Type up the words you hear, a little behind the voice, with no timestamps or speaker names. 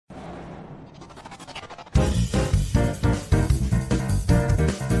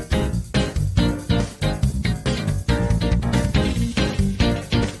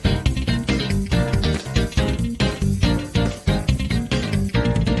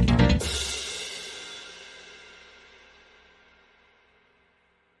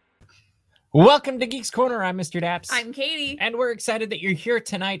Welcome to Geeks Corner. I'm Mr. Daps. I'm Katie. And we're excited that you're here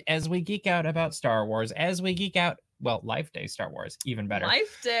tonight as we geek out about Star Wars, as we geek out, well, Life Day Star Wars, even better.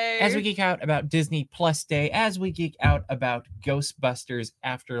 Life Day. As we geek out about Disney Plus Day, as we geek out about Ghostbusters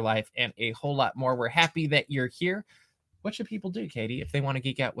Afterlife, and a whole lot more. We're happy that you're here. What should people do, Katie, if they want to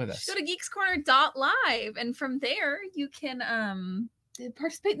geek out with us? Go to geekscorner.live, and from there you can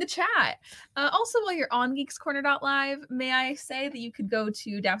participate in the chat. Also, while you're on geekscorner.live, may I say that you could go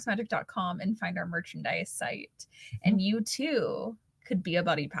to dapsmagic.com and find our merchandise site, and you too could be a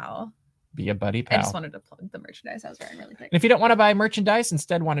buddy pal. Be a buddy pal. I just wanted to plug the merchandise I was wearing really quick. And if you don't want to buy merchandise,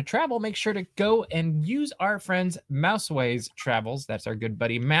 instead want to travel, make sure to go and use our friends Mouseways Travels. That's our good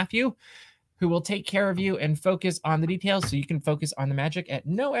buddy Matthew, who will take care of you and focus on the details so you can focus on the magic at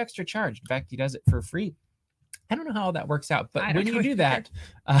no extra charge. In fact, he does it for free. I don't know how that works out, but when you do that,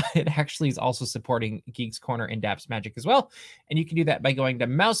 it actually is also supporting Geeks Corner and Daps Magic as well. And you can do that by going to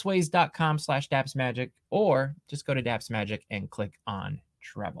mouseways.com/dapsmagic, or just go to Daps Magic and click on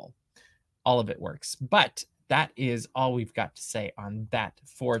travel. All of it works. But that is all we've got to say on that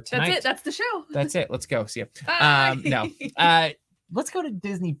for tonight. That's it. That's the show. That's it. Let's go. See you. No. Let's go to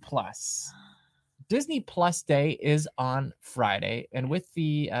Disney Plus. Disney Plus Day is on Friday, and with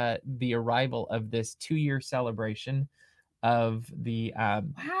the arrival of this 2-year celebration of the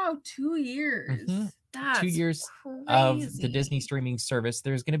wow, 2 years. That's 2 years crazy. Of the Disney streaming service,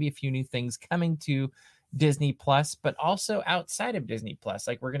 there's going to be a few new things coming to Disney Plus, but also outside of Disney Plus.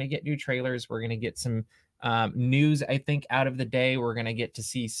 Like, we're going to get new trailers, we're going to get some news, I think, out of the day. We're going to get to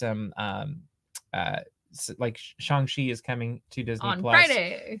see some like Shang-Chi is coming to Disney on Plus.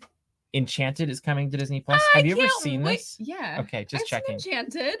 Friday. Enchanted is coming to Disney Plus. Have you ever seen this? Yeah. Okay, just checking.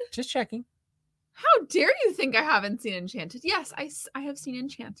 Enchanted. Just checking. How dare you think I haven't seen Enchanted? Yes, I have seen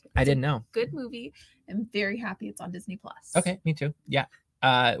Enchanted. I didn't know. Good movie. I'm very happy it's on Disney Plus. Okay, me too. Yeah.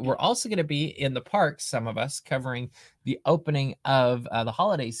 We're also going to be in the parks, some of us, covering the opening of the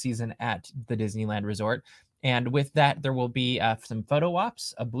holiday season at the Disneyland Resort. And with that, there will be some photo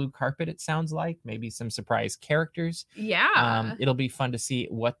ops, a blue carpet, it sounds like, maybe some surprise characters. Yeah. It'll be fun to see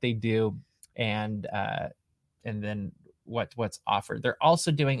what they do and then what's offered. They're also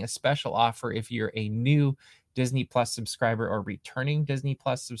doing a special offer if you're a new Disney Plus subscriber or returning Disney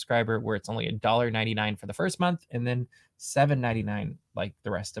Plus subscriber, where it's only $1.99 for the first month and then $7.99 like the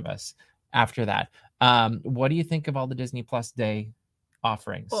rest of us after that. What do you think of all the Disney Plus Day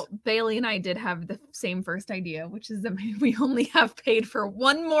offerings? Well, Bailey and I did have the same first idea, which is that we only have paid for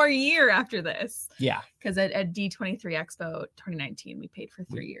one more year after this. Yeah. Because at D23 Expo 2019, we paid for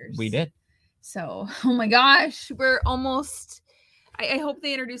 3 years. We did. So, oh my gosh, we're almost... I hope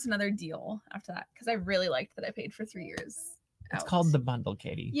they introduce another deal after that, because I really liked that I paid for 3 years. It's called the bundle,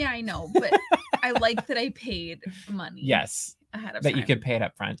 Katie. Yeah, I know, but I like that I paid money. Yes. Ahead of that time. You could pay it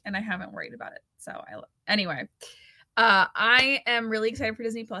up front. And I haven't worried about it. So anyway, I am really excited for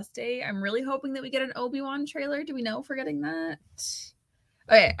Disney Plus Day. I'm really hoping that we get an Obi-Wan trailer. Do we know if we're getting that?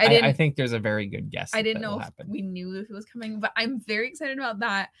 Okay, I think there's a very good guess. I didn't know if we knew if it was coming, but I'm very excited about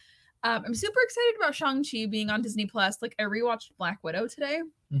that. I'm super excited about Shang-Chi being on Disney Plus. Like, I rewatched Black Widow today,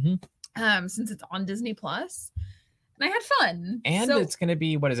 since it's on Disney Plus, and I had fun. And it's going to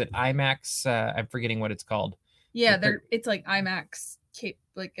be, what is it, IMAX? I'm forgetting what it's called. Yeah, it's like IMAX,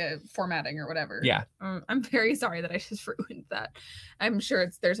 like a formatting or whatever. Yeah. I'm very sorry that I just ruined that. I'm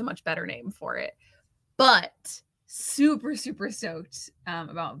sure there's a much better name for it, but super, super stoked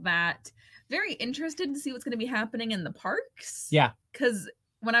about that. Very interested to see what's going to be happening in the parks. Yeah. Because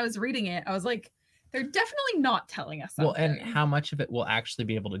when I was reading it, I was like, they're definitely not telling us something. Well, and how much of it we'll actually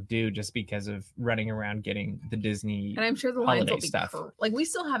be able to do just because of running around getting the Disney and I'm sure the lines will be stuff. Like, we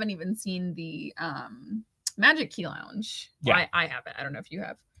still haven't even seen the Magic Key Lounge. Yeah. Well, I haven't. I don't know if you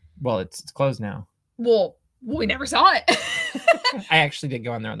have. Well, it's closed now. Well, we never saw it. I actually did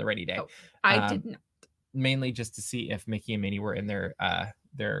go on there on the ready day. Oh, I did not. Mainly just to see if Mickey and Minnie were in their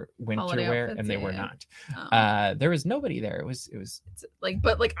winter holiday wear, outfits, and they were yeah. not. There was nobody there. It was it's like,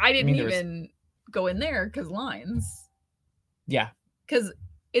 but like I didn't even go in there because lines. Yeah. Because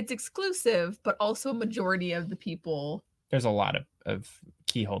it's exclusive, but also majority of the people. There's a lot of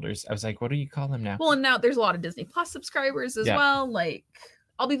key holders. I was like, what do you call them now? Well, and now there's a lot of Disney Plus subscribers as well. Like,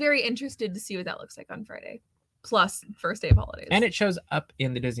 I'll be very interested to see what that looks like on Friday. Plus first day of holidays. And it shows up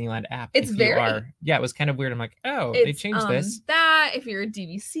in the Disneyland app. It's it was kind of weird. I'm like, they changed this. That if you're a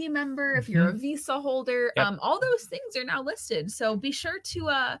DVC member, if you're a Visa holder, all those things are now listed. So be sure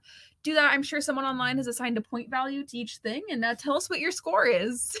to do that. I'm sure someone online has assigned a point value to each thing, and tell us what your score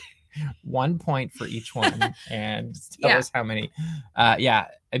is. 1 point for each one, and just tell Yeah. us how many. Yeah,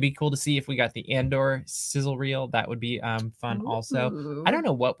 it'd be cool to see if we got the Andor sizzle reel. That would be fun. Also, Ooh. I don't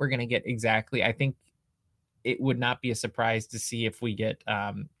know what we're gonna get exactly. I think it would not be a surprise to see if we get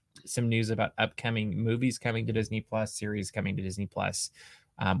some news about upcoming movies coming to Disney Plus, series coming to Disney Plus,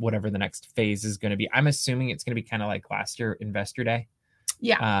 whatever the next phase is going to be. I'm assuming it's going to be kind of like last year Investor Day.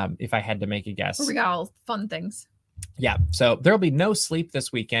 Yeah. If I had to make a guess. Where we got all fun things. Yeah. So there'll be no sleep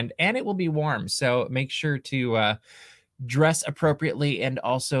this weekend, and it will be warm. So make sure to dress appropriately and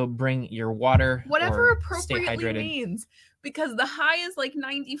also bring your water. Whatever or appropriately stay hydrated. means, because the high is like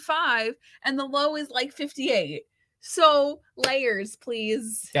 95 and the low is like 58. So layers,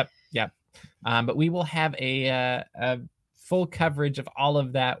 please. Yep. But we will have a full coverage of all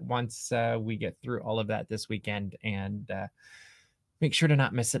of that once we get through all of that this weekend, and make sure to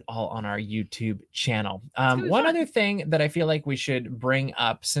not miss it all on our YouTube channel. gonna be One fun. other thing that I feel like we should bring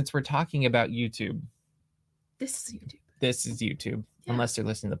up, since we're talking about YouTube, This is YouTube. this is YouTube, Yeah. unless they're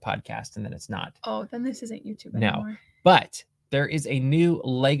listening to the podcast, and then it's not. Oh, then this isn't YouTube No. anymore. But there is a new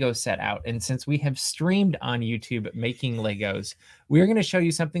Lego set out. And since we have streamed on YouTube making Legos, we're going to show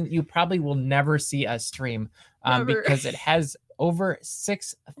you something that you probably will never see us stream Never. because it has over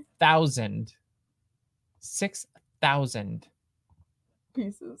 6,000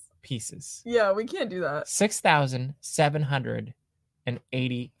 Pieces. pieces. Yeah, we can't do that.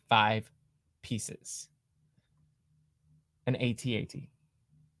 6,785 pieces. An AT-AT.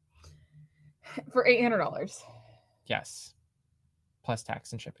 For $800. Yes. Plus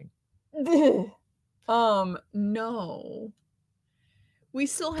tax and shipping. No. We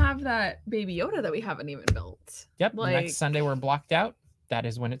still have that Baby Yoda that we haven't even built. Yep. Like- Next Sunday we're blocked out. That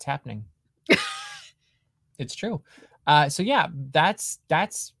is when it's happening. It's true. So yeah, that's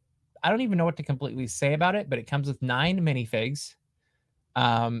I don't even know what to completely say about it, but it comes with 9 minifigs.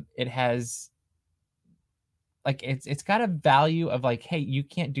 It has like it's got a value of like, hey, you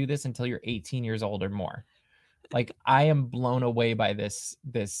can't do this until you're 18 years old or more. Like I am blown away by this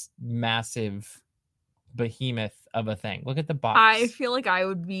massive behemoth of a thing. Look at the box. I feel like I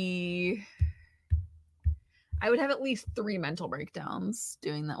would have at least 3 mental breakdowns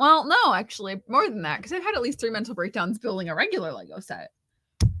doing that. Well, no, actually, more than that, because I've had at least 3 mental breakdowns building a regular Lego set.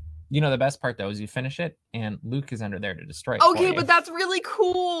 You know, the best part though is you finish it and Luke is under there to destroy it. for Okay, you. but that's really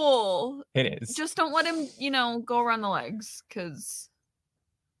cool. it is. Just don't let him, go around the legs, because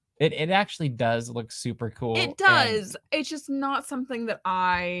It actually does look super cool. it and does. It's just not something that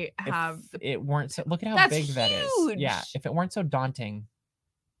I if have. it weren't so look at how That's big that is. Yeah, huge. if it weren't so daunting,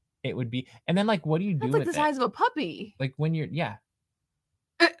 it would be. And then like, what do you do That's like with the it? size of a puppy. Like when you're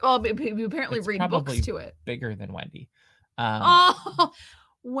Well, you apparently It's read probably books to it. bigger than Wendy. Oh,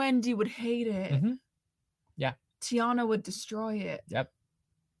 Wendy would hate it. Mhm. Yeah. Tiana would destroy it. Yep.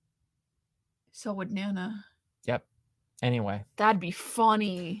 So would Nana. Anyway, That'd be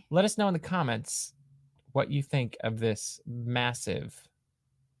funny. let us know in the comments what you think of this massive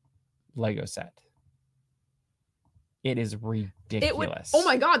Lego set. It is ridiculous. It would. Oh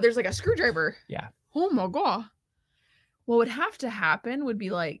my god, there's like a screwdriver. Yeah. Oh my god. What would have to happen would be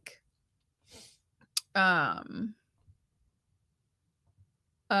like,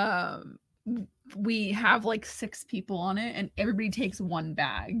 we have like 6 people on it, and everybody takes 1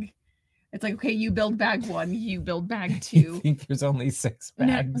 bag. It's like, okay, you build bag 1, you build bag 2. You think there's only 6 No,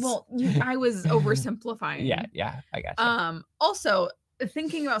 bags? well, I was oversimplifying. yeah, I got you. Also,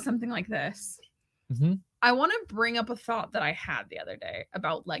 thinking about something like this, Mhm. I want to bring up a thought that I had the other day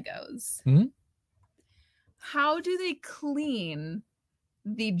about Legos. Mhm. How do they clean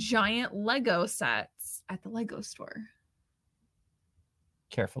the giant Lego sets at the Lego store?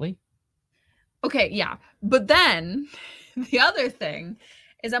 Carefully. Okay, yeah. But then the other thing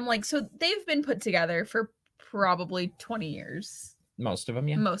is I'm like, so they've been put together for probably 20 years, Most of them,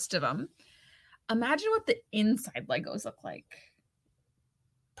 yeah. most of them. Imagine what the inside Legos look like.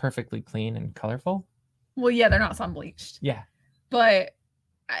 Perfectly clean and colorful. Well, yeah, they're not sun bleached, Yeah. but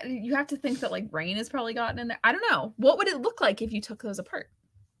you have to think that like rain has probably gotten in there. I don't know. What would it look like if you took those apart?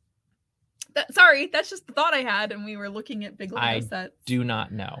 Sorry, that's just the thought I had, and we were looking at big Lego I sets. Do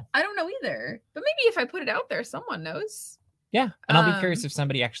not know. I don't know either, but maybe if I put it out there, someone knows. Yeah. And I'll be curious Um, if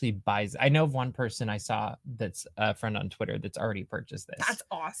somebody actually buys. I know of one person I saw that's a friend on Twitter that's already purchased this. That's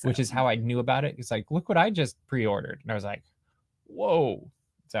awesome. which is how I knew about it. It's like, look what I just pre-ordered. And I was like, whoa.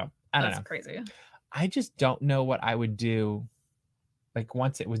 So I don't That's know. crazy. I just don't know what I would do. Like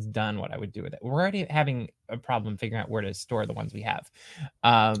once it was done, what I would do with it. We're already having a problem figuring out where to store the ones we have.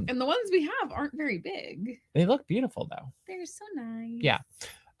 And the ones we have aren't very big. They look beautiful though. They're so nice. Yeah.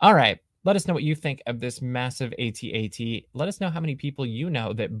 All right. Let us know what you think of this massive AT-AT. Let us know how many people you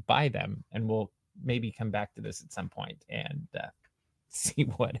know that buy them, and we'll maybe come back to this at some point and see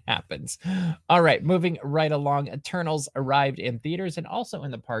what happens. All right, moving right along. Eternals arrived in theaters and also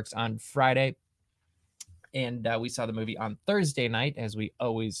in the parks on Friday. And we saw the movie on Thursday night, as we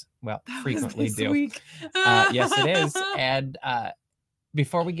always, frequently this do. week. Yes, it is. And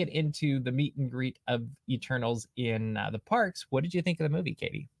before we get into the meet and greet of Eternals in the parks, what did you think of the movie,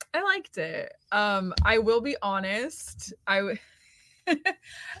 Katie? I liked it. I will be honest.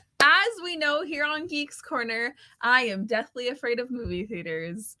 As we know here on Geeks Corner, I am deathly afraid of movie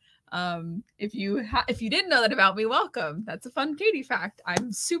theaters. If you didn't know that about me, welcome. That's a fun Katie fact.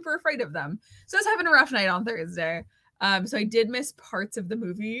 I'm super afraid of them. So I was having a rough night on Thursday. So I did miss parts of the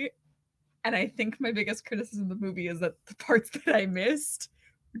movie. And I think my biggest criticism of the movie is that the parts that I missed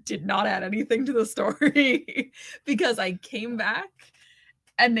did not add anything to the story because I came back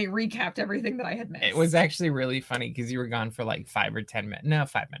and they recapped everything that I had missed. It was actually really funny because you were gone for like 5 or 10 minutes. No,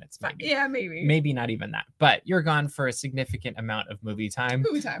 5 minutes, maybe. Yeah, maybe. Maybe not even that. But you're gone for a significant amount of movie time.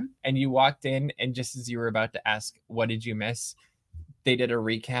 And you walked in, and just as you were about to ask, what did you miss? They did a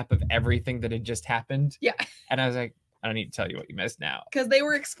recap of everything that had just happened. Yeah. And I was like, I don't need to tell you what you missed now. Because they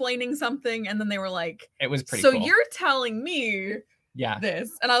were explaining something, and then they were like, it was pretty cool. So you're telling me yeah,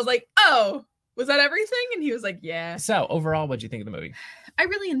 this. And I was like, oh, was that everything? And he was like, yeah. So overall, what'd you think of the movie? I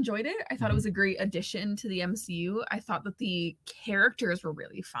really enjoyed it. I thought it was a great addition to the MCU. I thought that the characters were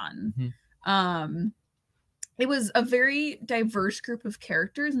really fun. It was a very diverse group of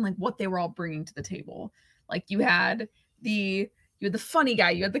characters and like what they were all bringing to the table. Like you had the funny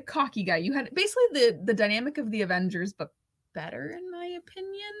guy, you had the cocky guy, you had basically the dynamic of the Avengers, but better in my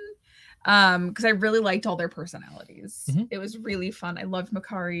opinion. Because I really liked all their personalities. It was really fun. I loved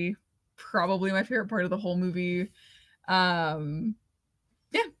Makkari. Probably my favorite part of the whole movie.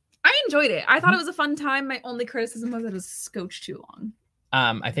 Yeah, I enjoyed it. I thought it was a fun time. My only criticism was that it was scotched too long.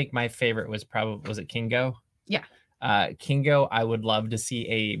 I think my favorite was it Kingo? Yeah. Kingo, I would love to see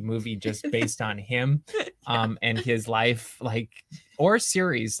a movie just based on him and his life, like, or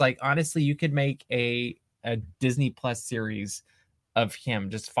series. Like, honestly, you could make a Disney Plus series of him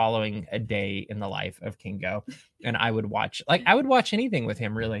just following a day in the life of Kingo, and I would watch anything with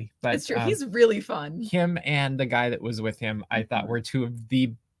him, really. But it's true. He's really fun. Him and the guy that was with him, I thought were two of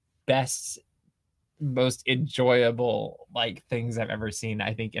the best, most enjoyable like things I've ever seen,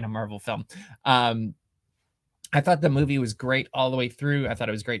 I think, in a Marvel film. I thought the movie was great all the way through. I thought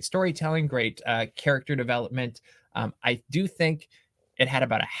it was great storytelling, great character development. I do think it had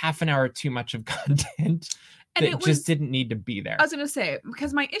about a half an hour too much of content. And it just didn't need to be there. I was going to say,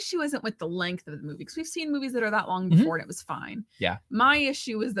 because my issue isn't with the length of the movie, because we've seen movies that are that long before and it was fine. Yeah. My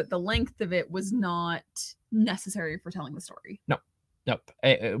issue is that the length of it was not necessary for telling the story. Nope.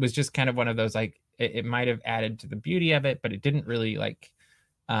 It was just kind of one of those, like, it might have added to the beauty of it, but it didn't really, like,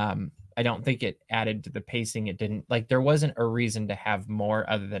 I don't think it added to the pacing. It didn't, like, there wasn't a reason to have more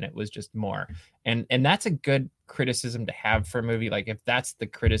other than it was just more. And that's a good criticism to have for a movie. Like, if that's the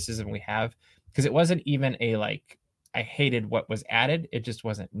criticism we have, because it wasn't even a, like, I hated what was added. It just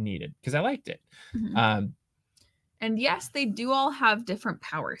wasn't needed because I liked it. And yes, they do all have different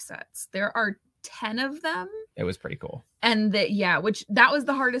power sets. There are 10 of them. It was pretty cool. And that was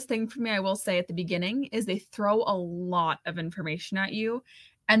the hardest thing for me, I will say, at the beginning, is they throw a lot of information at you.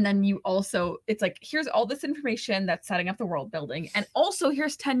 And then it's like, here's all this information that's setting up the world building. And also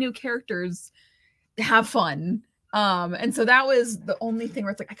here's 10 new characters. Have fun. And so that was the only thing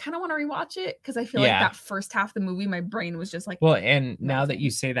where it's like, I kind of want to rewatch it because I feel like that first half of the movie, my brain was just like, well, and now that you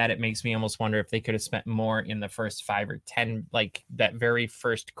say that, it makes me almost wonder if they could have spent more in the first 5 or 10, like that very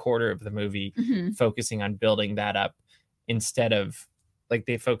first quarter of the movie, focusing on building that up instead of, like,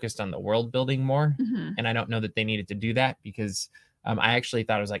 they focused on the world building more. And I don't know that they needed to do that because I actually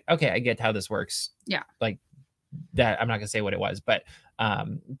thought it was like, okay, I get how this works. Yeah. Like that. I'm not gonna say what it was, but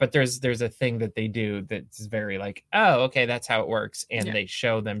there's a thing that they do that's very like, oh, okay, that's how it works. And they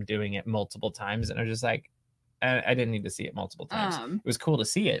show them doing it multiple times. And I'm just like, I didn't need to see it multiple times. It was cool to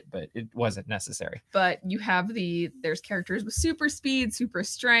see it, but it wasn't necessary. But you have there's characters with super speed, super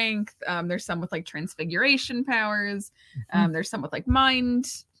strength. There's some with like transfiguration powers. There's some with like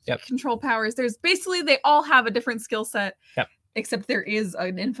mind control powers. There's basically, they all have a different skill set. Except there is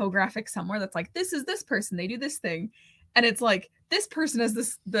an infographic somewhere that's like, this is this person, they do this thing. And it's like, this person has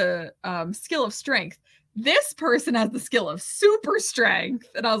the skill of strength. This person has the skill of super strength.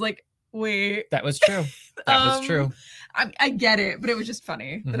 And I was like, wait. That was true. That was true. I get it, but it was just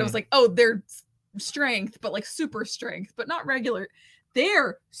funny. That it was like, oh, they're strength, but like super strength, but not regular.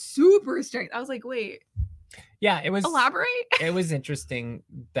 They're super strength. I was like, wait. Yeah, it was Elaborate. it was interesting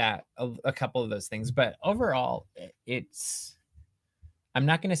that a couple of those things, but overall, I'm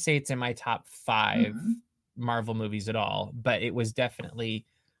not going to say it's in my top 5 Mhm. Marvel movies at all, but it was definitely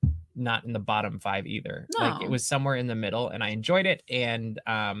not in the bottom 5 either. Like it No. was somewhere in the middle, and I enjoyed it. And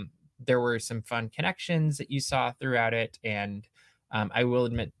there were some fun connections that you saw throughout it. And I will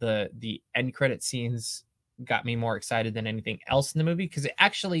admit the end credit scenes got me more excited than anything else in the movie, because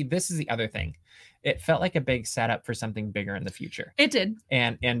actually, this is the other thing. It felt like a big setup for something bigger in the future. It did.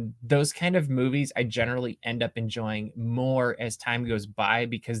 And those kind of movies I generally end up enjoying more as time goes by,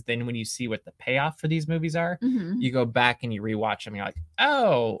 because then when you see what the payoff for these movies are, Mhm. you go back and you rewatch them, you're like,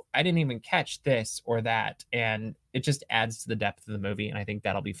 oh, I didn't even catch this or that, and it just adds to the depth of the movie. And I think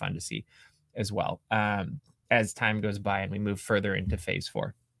that'll be fun to see as well, as time goes by and we move further into phase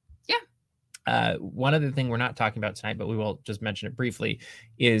 4. One other thing we're not talking about tonight, but we will just mention it briefly,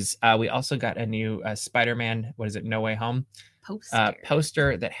 is we also got a new Spider-Man, what is it, No Way Home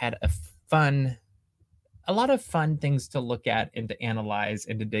poster that had a lot of fun things to look at and to analyze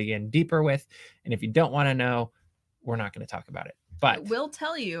and to dig in deeper with. And if you don't want to know, we're not going to talk about it. I But will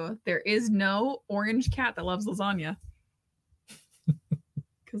tell you, there is no orange cat that loves lasagna.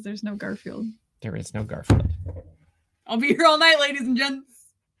 Because there's no Garfield. there is no Garfield. I'll be here all night, ladies and gents.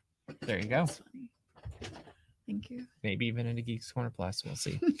 There you go. That's funny. Thank you. Maybe even into Geeks Corner Plus. We'll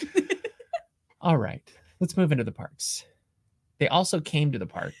see. All right. Let's move into the parks. They also came to the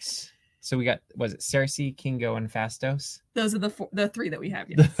parks. So we got, was it Cersei, Kingo, and Fastos? Those are the 3 that we have.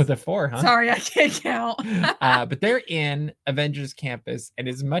 Yes. The 4, huh? Sorry, I can't count. But they're in Avengers Campus. And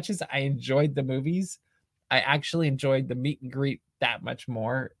as much as I enjoyed the movies, I actually enjoyed the meet and greet that much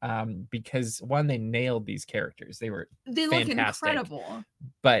more, because one, they nailed these characters. They were They look fantastic. incredible.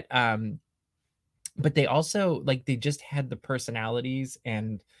 But they also, like, they just had the personalities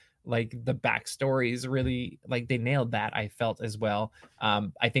and like the backstories, really, like they nailed that, I felt, as well.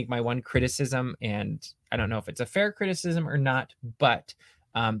 I think my one criticism, and I don't know if it's a fair criticism or not, but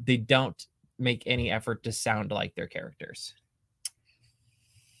they don't make any effort to sound like their characters.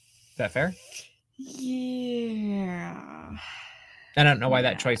 Is that fair? Yeah. I don't know why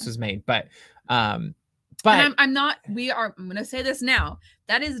that Yeah. choice was made, but And I'm not, I'm gonna say this now.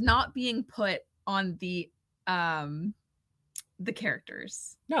 That is not being put on the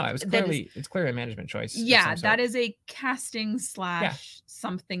characters. no, it was that it's clearly a management choice. of Yeah, some sort. that is a casting /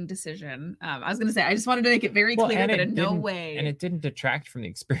 something decision. I was gonna say, I just wanted to make it very clear that in no way. And it didn't detract from the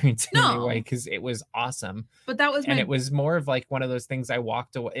experience in any No. way, because it was awesome. But that was And my it was more of like one of those things I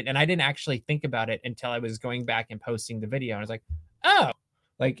walked away, and I didn't actually think about it until I was going back and posting the video, and I was like, oh,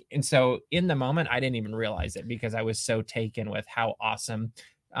 like, and so in the moment I didn't even realize it, because I was so taken with how awesome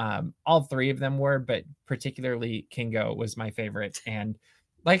all 3 of them were, but particularly Kingo was my favorite. And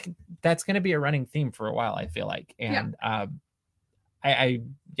like, that's going to be a running theme for a while, I feel like. And I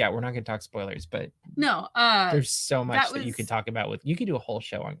we're not going to talk spoilers, but no. there's so much that you was- could talk about you could do a whole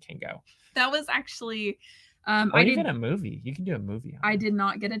show on Kingo, That was actually or I even did a movie. You can do a movie on I it. did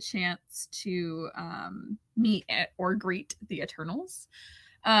not get a chance to meet or greet the Eternals.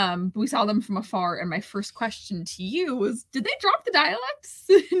 We saw them from afar, and my first question to you was, did they drop the dialects?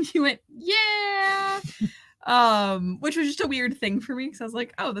 And you went, yeah. Which was just a weird thing for me, because I was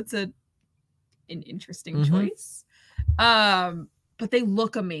like, oh, that's an interesting Mhm. choice. But they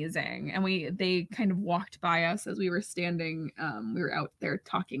look amazing, and they kind of walked by us as we were standing. We were out there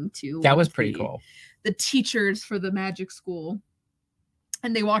talking to That one was of pretty cool. the teachers for the magic school,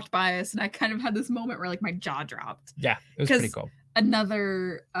 and they walked by us, and I kind of had this moment where like my jaw dropped. Yeah, it was pretty 'Cause- cool.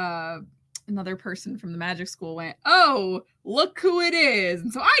 Another person from the magic school went, oh, look who it is.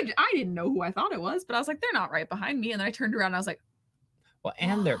 And so I didn't know who I thought it was, but I was like, they're not right behind me. And then I turned around and I was like, Well,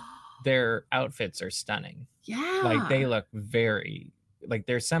 and their outfits are stunning. yeah, Like, they look very, like,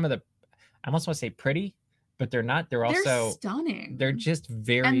 there's some of the, I almost want to say pretty, but they're not. They're also, stunning. they're just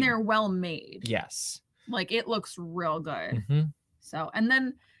very, and they're well made. yes. Like, it looks real good. Mhm. So, and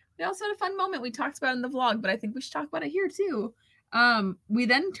then we also had a fun moment we talked about in the vlog, but I think we should talk about it here too. We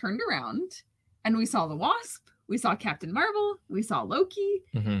then turned around and we saw the Wasp, we saw Captain Marvel, we saw Loki,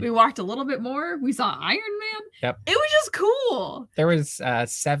 Mhm. we walked a little bit more, we saw Iron Man. Yep. It was just cool. There was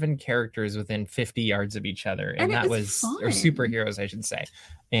 7 characters within 50 yards of each other, and And it that was was, or fun. superheroes, I should say,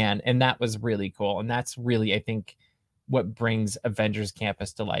 and that was really cool. And that's really, I think, what brings Avengers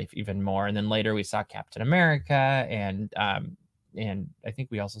Campus to life even more. And then later we saw Captain America, and I think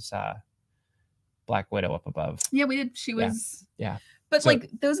we also saw Black Widow up above. Yeah, we did. She Yeah. was Yeah. But So- like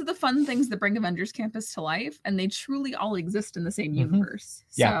those are the fun things that bring Avengers Campus to life, and they truly all exist in the same universe.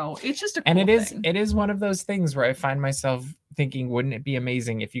 Yeah. So it's just a cool And thing. it is one of those things where I find myself thinking, wouldn't it be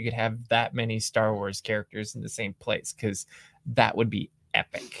amazing if you could have that many Star Wars characters in the same place? Because that would be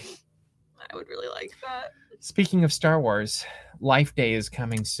epic. I would really like that. Speaking of Star Wars, Life Day is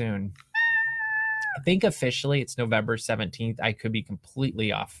coming soon. I think officially it's November 17th. I could be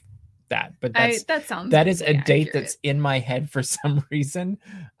completely off that, but That sounds that is a pretty date accurate. that's in my head for some reason.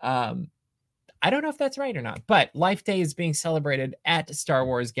 I don't know if that's right or not, but Life Day is being celebrated at Star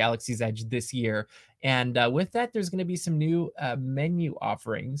Wars Galaxy's Edge this year. And with that, there's going to be some new menu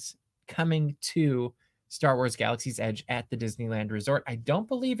offerings coming to Star Wars Galaxy's Edge at the Disneyland Resort. I don't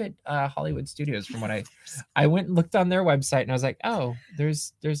believe it Hollywood Studios, from what I went and looked on their website, and I was like, oh,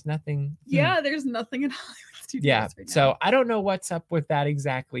 there's nothing. Yeah, there's nothing in Hollywood Studios Yeah. right now. So I don't know what's up with that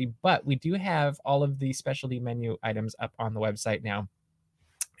exactly, but we do have all of the specialty menu items up on the website now.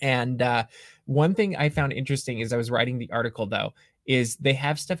 And one thing I found interesting is I was writing the article, though, is they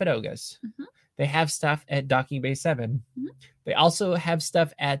have stuff at Oga's. Mhm. They have stuff at Docking Bay 7. Mhm. They also have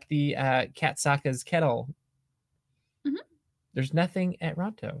stuff at the Katsaka's Kettle. Mhm. There's nothing at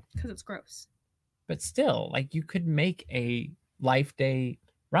Ronto. because it's gross. But still, like, you could make a Life Day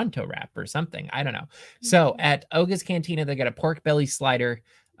Ronto wrap or something. I don't know. So at Oga's Cantina, they got a pork belly slider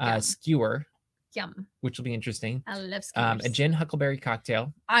Yum. skewer, Yum. which which will be interesting. I love A skewers. gin huckleberry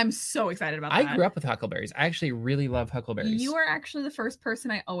cocktail. I'm so excited about that. I grew up with huckleberries. I actually really love huckleberries. You are actually the first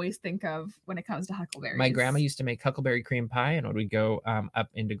person I always think of when it comes to huckleberries. My grandma used to make huckleberry cream pie, and when we go up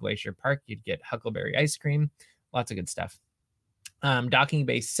into Glacier Park, you'd get huckleberry ice cream. Lots of good stuff. Docking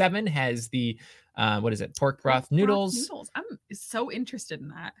Bay 7 has the what is it? Pork broth noodles. I'm so interested in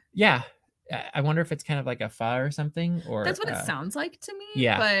that. Yeah. I wonder if it's kind of like a pho or something, or That's what it sounds like to me.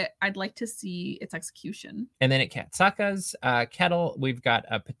 yeah. But I'd like to see its execution. And then at Katsaka's Kettle, we've got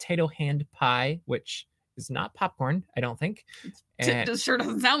a potato hand pie, which is not popcorn, I don't think. It And, just sure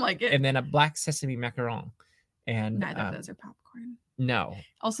doesn't sound like it. and then a black sesame macaron. And Neither of those are popcorn. no.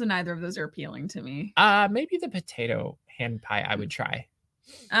 Also, neither of those are appealing to me. Maybe the potato hand pie I would try.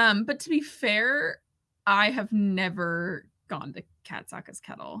 But to be fair, I have never gone to Katsaka's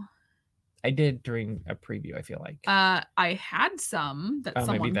Kettle. I did during a preview, I feel like. I had some that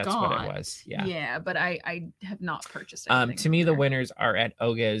someone maybe that's got. what it was. Yeah. Yeah, but I have not purchased anything. To me, from the there. winners are at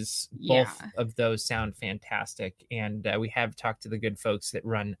Oga's. Both Yeah. of those sound fantastic. And we have talked to the good folks that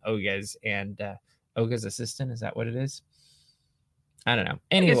run Oga's, and Oga's assistant. Is that what it is? I don't know. I guess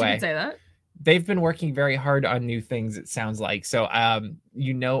you Anyway, could say that. they've been working very hard on new things, it sounds like. So,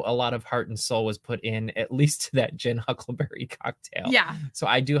 a lot of heart and soul was put in, at least to that gin huckleberry cocktail. Yeah. So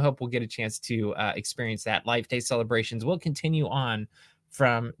I do hope we'll get a chance to experience that. Life Day celebrations will continue on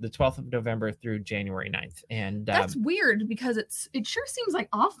from the 12th of November through January 9th. And That's weird because it sure seems like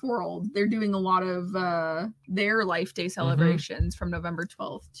Off-World. They're doing a lot of their Life Day celebrations from November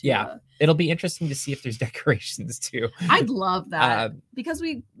 12th to Yeah. it'll be interesting to see if there's decorations too. I'd love that Uh, because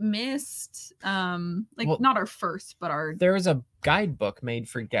we missed Well, not our first, but our There was a guidebook made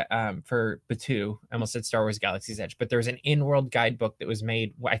for Batuu. I almost said Star Wars Galaxy's Edge, but there's an in-world guidebook that was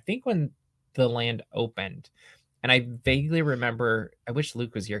made, I think, when the land opened. And I vaguely remember, I wish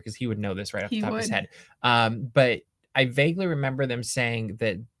Luke was here because he would know this right off the He top of his would. head. But I vaguely remember them saying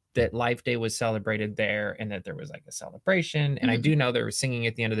that Life Day was celebrated there and that there was like a celebration. And I Mhm. do know they were singing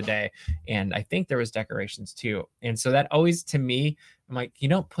at the end of the day. And I think there was decorations too. And so that always, to me, I'm like, you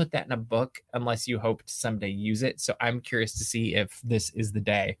don't put that in a book unless you hope to someday use it. So I'm curious to see if this is the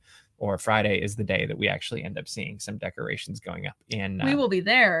day, or Friday is the day, that we actually end up seeing some decorations going up. And we will be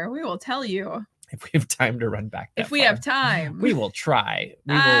there. We will tell you if we have time to run back that if we far. have time. We will try.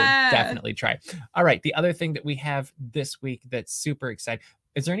 We will definitely try. All right. The other thing that we have this week that's super exciting.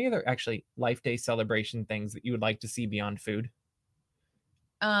 Is there any other actually Life Day celebration things that you would like to see beyond food?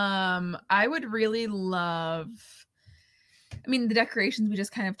 I would really love, I mean, the decorations we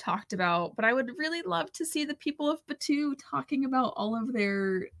just kind of talked about, but I would really love to see the people of Batuu talking about all of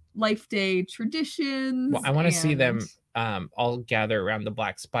their Life Day traditions. Well, I want to see them and- all gather around the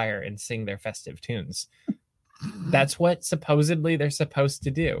Black Spire and sing their festive tunes. That's what supposedly they're supposed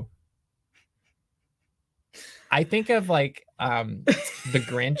to do. I think of like the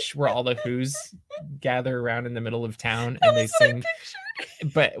Grinch, where all the Who's gather around in the middle of town and they That's what I sing.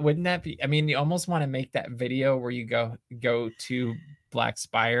 pictured. But wouldn't that be? I mean, you almost want to make that video where you go to Black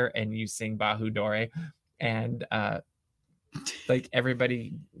Spire and you sing Bahu Dore, and like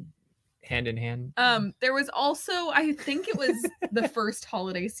everybody hand in hand. There was also, I think it was the first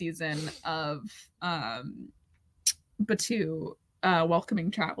holiday season of Batuu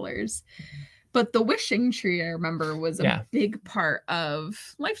welcoming travelers. But the wishing tree, I remember, was a Yeah. big part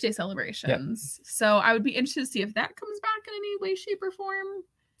of Life Day celebrations. So I would be interested to see if that comes back in any way, shape, or form.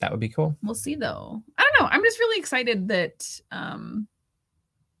 That would be cool. We'll see, though. I don't know. I'm just really excited that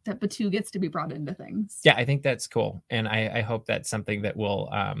that Batuu gets to be brought into things. Yeah, I think that's cool, and I hope that's something that will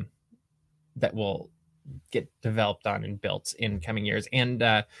get developed on and built in coming years. And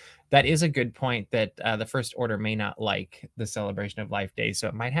that is a good point, that the First Order may not like the celebration of Life Day, so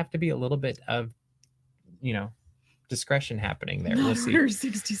it might have to be a little bit of, discretion happening there. We'll see. Order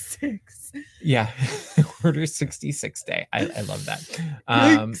 66. Yeah, Order 66 Day. I love that.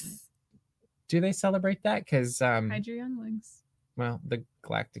 Yikes. Do they celebrate that? Because Hide your younglings. well, the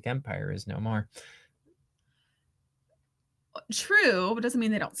Galactic Empire is no more. True, but doesn't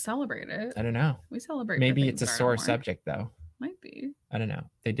mean they don't celebrate it. I don't know. We celebrate. Maybe the things it's a that are sore no more. subject, though. Might be. I don't know.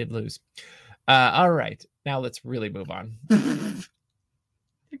 They did lose. All right. Now let's really move on.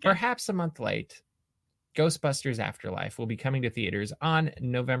 Okay. Perhaps a month late, Ghostbusters Afterlife will be coming to theaters on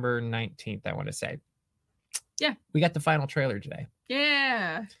November 19th, I want to say. Yeah. We got the final trailer today.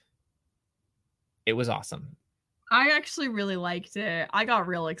 Yeah. It was awesome. I actually really liked it. I got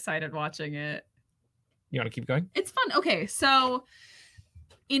real excited watching it. You want to keep going? It's fun. Okay, so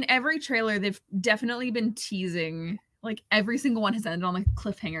in every trailer, they've definitely been teasing, like every single one has ended on like a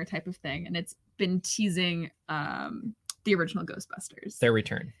cliffhanger type of thing, and it's been teasing the original Ghostbusters. Their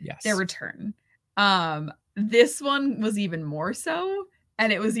return. Yes. Their return. This one was even more so,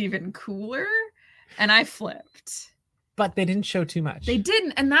 and it was even cooler, and I flipped. But they didn't show too much. They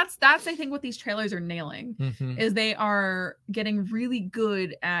didn't, and that's I think what these trailers are nailing. Mhm. Is they are getting really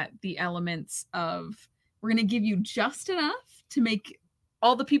good at the elements of, we're going to give you just enough to make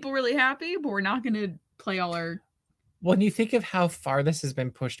all the people really happy, but we're not going to play all our... When you think of how far this has been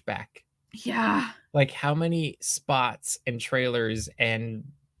pushed back, Yeah. like how many spots and trailers and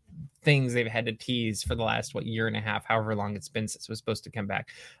things they've had to tease for the last, year and a half, however long it's been since it was supposed to come back.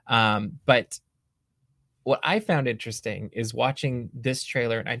 But what I found interesting is watching this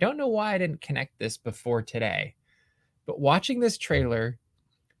trailer, and I don't know why I didn't connect this before today, but watching this trailer,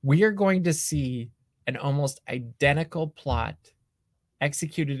 we are going to see an almost identical plot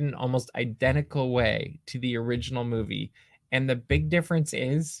executed in an almost identical way to the original movie. And the big difference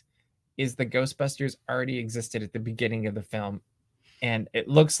is the Ghostbusters already existed at the beginning of the film. And it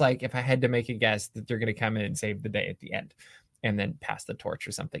looks like, if I had to make a guess, that they're going to come in and save the day at the end and then pass the torch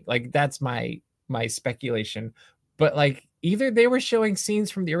or something. Like, that's my speculation. But like, either they were showing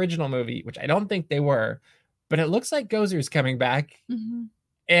scenes from the original movie, which I don't think they were, but it looks like Gozer's coming back. Mm-hmm.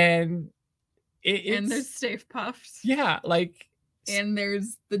 And and there's Stay Puffed. Yeah, like... And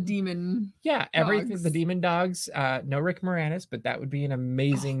there's the demon. Yeah, everything. dogs. The demon dogs. No Rick Moranis, but that would be an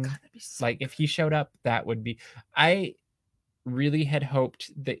amazing... Oh, God, that'd be so like, if he showed up, that would be... I really had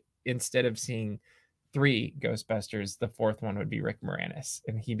hoped that instead of seeing 3 Ghostbusters, the 4th one would be Rick Moranis,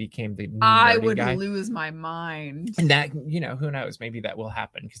 and he became the I nerdy would guy. lose my mind. And that, who knows, maybe that will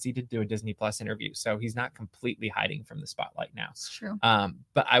happen, because he did do a Disney Plus interview, so he's not completely hiding from the spotlight now. It's true.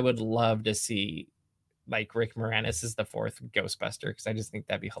 But I would love to see like Rick Moranis is the 4th Ghostbuster, because I just think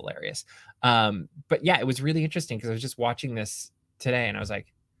that'd be hilarious. But yeah, it was really interesting, because I was just watching this today and I was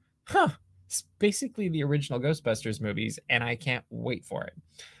like, it's basically the original Ghostbusters movies, and I can't wait for it.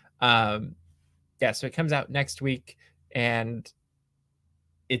 Yeah, so it comes out next week, and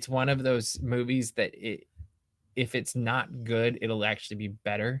it's one of those movies that if it's not good, it'll actually be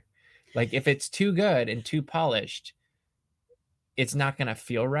better. Like, if it's too good and too polished, it's not going to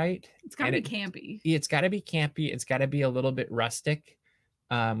feel right. It's got to be campy. It's got to be campy. It's got to be a little bit rustic,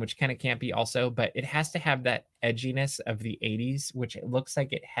 which kind of campy also, but it has to have that edginess of the 80s, which it looks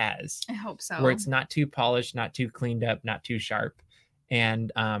like it has. I hope so. Where it's not too polished, not too cleaned up, not too sharp.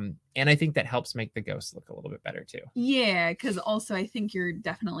 And I think that helps make the ghosts look a little bit better too. Yeah, because also I think you're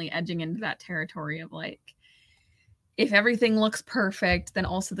definitely edging into that territory of like, if everything looks perfect, then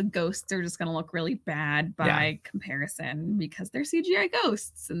also the ghosts are just going to look really bad by comparison, because they're CGI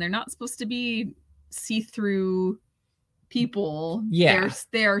ghosts and they're not supposed to be see-through people. Yeah.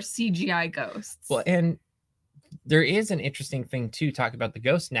 They are CGI ghosts. Well, and there is an interesting thing to talk about the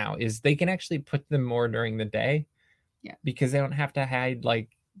ghosts now, is they can actually put them more during the day. Yeah. Because they don't have to hide like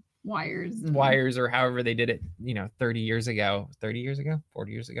wires or however they did it, 30 years ago, 40 years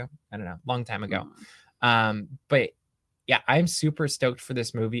ago. I don't know, long time ago. But yeah, I'm super stoked for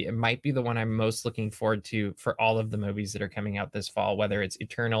this movie. It might be the one I'm most looking forward to for all of the movies that are coming out this fall, whether it's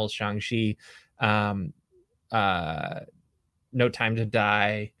Eternal, Shang-Chi, No Time to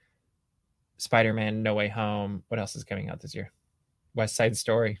Die, Spider-Man, No Way Home. What else is coming out this year? West Side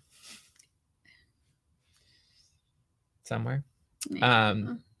Story. Somewhere. Yeah.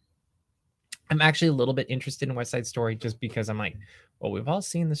 I'm actually a little bit interested in West Side Story just because I'm like, well, we've all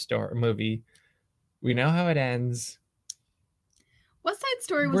seen the movie. We know how it ends. West Side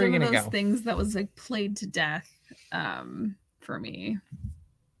Story was one of those things that was like played to death for me.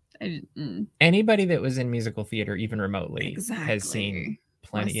 Anybody that was in musical theater, even remotely, has seen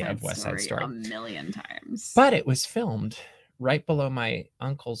plenty of West Side Story a million times. But it was filmed right below my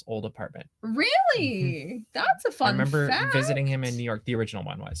uncle's old apartment. Really? That's a fun I remember fact. visiting him in New York. The original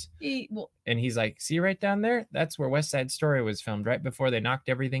one was. And he's like, see right down there? That's where West Side Story was filmed, right before they knocked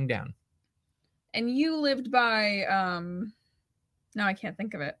everything down. And you lived by, no, I can't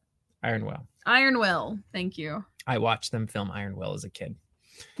think of it. Iron Will. Iron Will. Thank you. I watched them film Iron Will as a kid.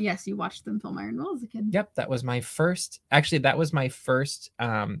 Yes, you watched them film Iron Will as a kid. Yep, that was my first. Actually, that was my first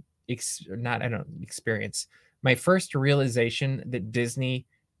experience. My first realization that Disney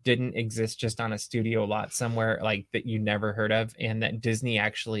didn't exist just on a studio lot somewhere like that you never heard of, and that Disney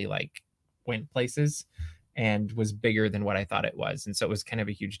actually like went places and was bigger than what I thought it was. And so it was kind of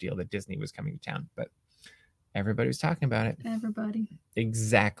a huge deal that Disney was coming to town, but everybody was talking about it. Everybody.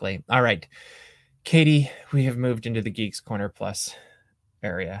 Exactly. All right, Katie, we have moved into the Geeks Corner Plus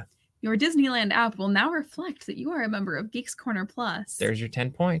area. Your Disneyland app will now reflect that you are a member of Geeks Corner Plus. There's your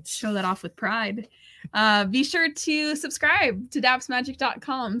 10 points. Show that off with pride. Be sure to subscribe to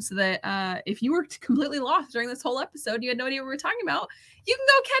dapsmagic.com so that if you were completely lost during this whole episode, you had no idea what we were talking about, you can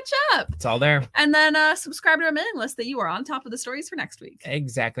go catch up. It's all there. And then subscribe to our mailing list that you are on top of the stories for next week.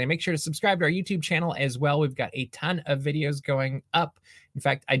 Exactly. Make sure to subscribe to our YouTube channel as well. We've got a ton of videos going up. In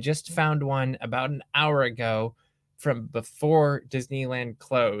fact, I just found one about an hour ago from before Disneyland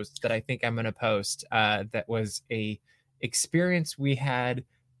closed that I think I'm going to post. That was a experience we had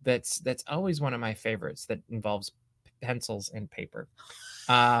that's always one of my favorites, that involves pencils and paper.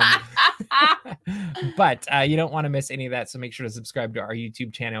 But you don't want to miss any of that, so make sure to subscribe to our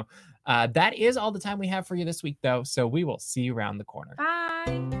YouTube channel. That is all the time we have for you this week, though, so we will see you around the corner.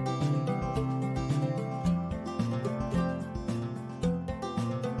 Bye.